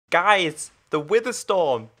Guys, the Wither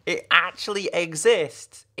Storm, it actually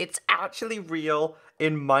exists. It's actually real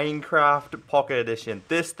in Minecraft Pocket Edition.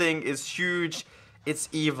 This thing is huge, it's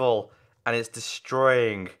evil, and it's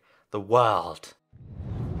destroying the world.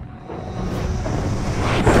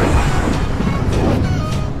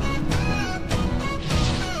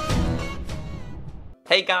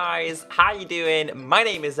 Hey guys, how you doing? My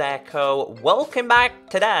name is Echo. Welcome back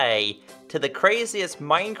today to the craziest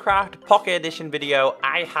Minecraft Pocket Edition video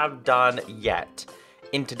I have done yet.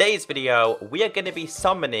 In today's video, we are going to be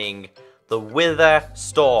summoning the Wither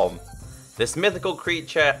Storm. This mythical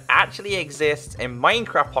creature actually exists in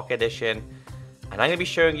Minecraft Pocket Edition, and I'm going to be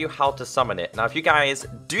showing you how to summon it. Now, if you guys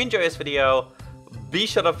do enjoy this video, be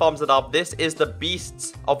sure to thumbs it up. This is the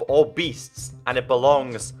beasts of all beasts, and it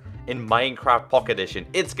belongs in Minecraft Pocket Edition.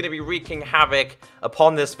 It's going to be wreaking havoc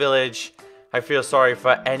upon this village. I feel sorry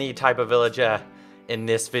for any type of villager in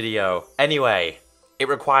this video. Anyway, it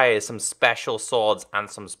requires some special swords and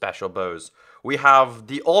some special bows. We have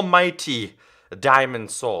the almighty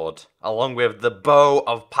diamond sword, along with the bow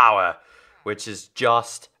of power, which is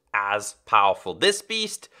just as powerful. This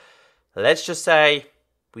beast, let's just say,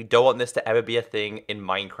 we don't want this to ever be a thing in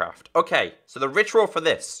Minecraft. Okay, so the ritual for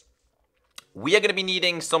this. We are going to be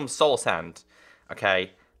needing some soul sand,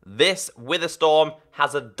 okay? This Wither Storm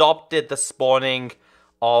has adopted the spawning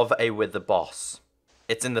of a Wither boss.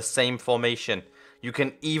 It's in the same formation. You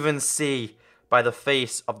can even see by the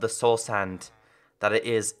face of the soul sand that it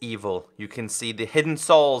is evil. You can see the hidden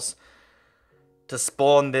souls to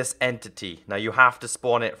spawn this entity. Now you have to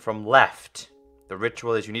spawn it from left. The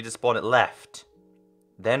ritual is you need to spawn it left,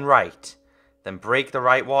 then right, then break the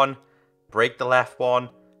right one, break the left one,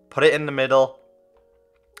 put it in the middle,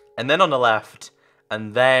 and then on the left,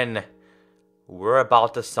 and then we're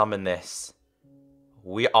about to summon this.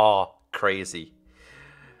 We are crazy.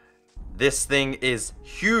 This thing is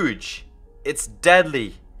huge, it's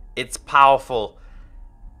deadly, it's powerful,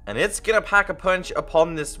 and it's gonna pack a punch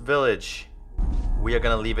upon this village. We are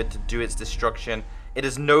gonna leave it to do its destruction. It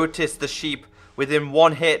has noticed the sheep. Within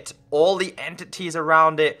one hit, all the entities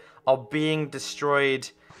around it are being destroyed.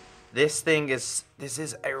 This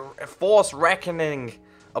is a force reckoning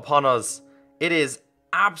upon us. It is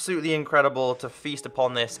absolutely incredible to feast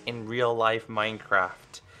upon this in real life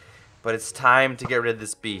Minecraft. But it's time to get rid of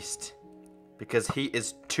this beast, because he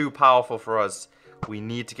is too powerful for us. We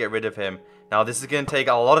need to get rid of him. Now this is going to take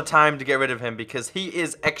a lot of time to get rid of him, because he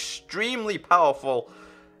is extremely powerful.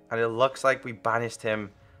 And it looks like we banished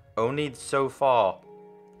him only so far.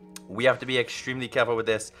 We have to be extremely careful with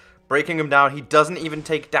this. Breaking him down, he doesn't even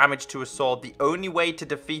take damage to a sword. The only way to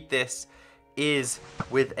defeat this is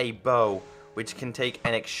with a bow, which can take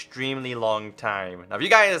an extremely long time. Now, if you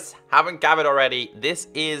guys haven't gathered already, this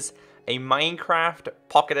is a Minecraft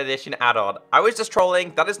Pocket Edition add-on. I was just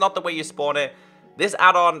trolling. That is not the way you spawn it. This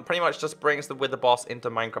add-on pretty much just brings the Wither boss into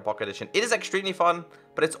Minecraft Pocket Edition. It is extremely fun,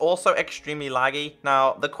 but it's also extremely laggy.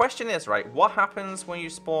 Now, the question is, right, what happens when you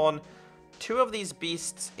spawn two of these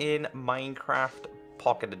beasts in Minecraft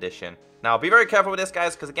Pocket Edition? Now, be very careful with this,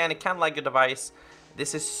 guys, because again, it can lag your device.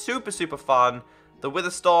 This is super, super fun. The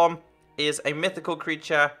Wither Storm is a mythical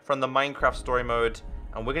creature from the Minecraft story mode,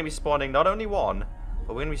 and we're going to be spawning not only one,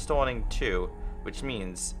 but we're going to be spawning two, which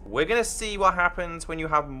means we're going to see what happens when you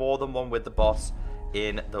have more than one Wither boss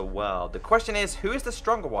in the world. The question is, who is the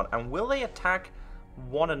stronger one, and will they attack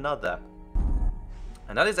one another?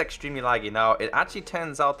 And that is extremely laggy. Now, it actually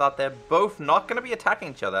turns out that they're both not going to be attacking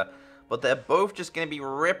each other, but they're both just going to be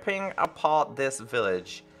ripping apart this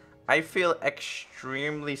village. I feel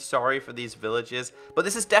extremely sorry for these villagers, but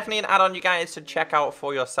this is definitely an add-on you guys should check out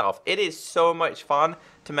for yourself. It is so much fun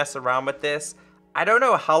to mess around with this. I don't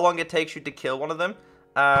know how long it takes you to kill one of them.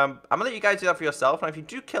 I'm going to let you guys do that for yourself. And if you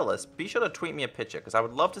do kill us, be sure to tweet me a picture, because I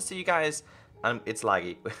would love to see you guys. It's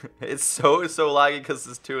laggy. It's so laggy because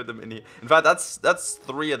there's two of them in here. In fact, that's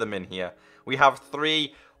three of them in here. We have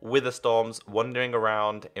three Wither Storms wandering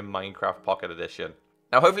around in Minecraft Pocket Edition.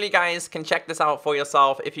 Now, hopefully you guys can check this out for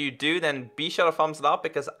yourself. If you do, then be sure to thumbs it up,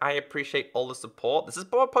 because I appreciate all the support. This is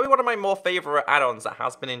probably one of my more favorite add-ons that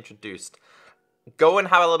has been introduced. Go and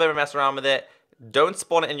have a little bit of a mess around with it. Don't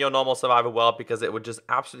spawn it in your normal survival world, because it would just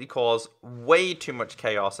absolutely cause way too much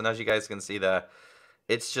chaos. And as you guys can see there,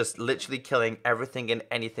 it's just literally killing everything and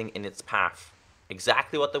anything in its path.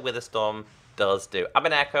 Exactly what the Wither Storm does do. I've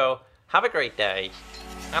been Echo. Have a great day,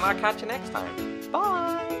 and I'll catch you next time.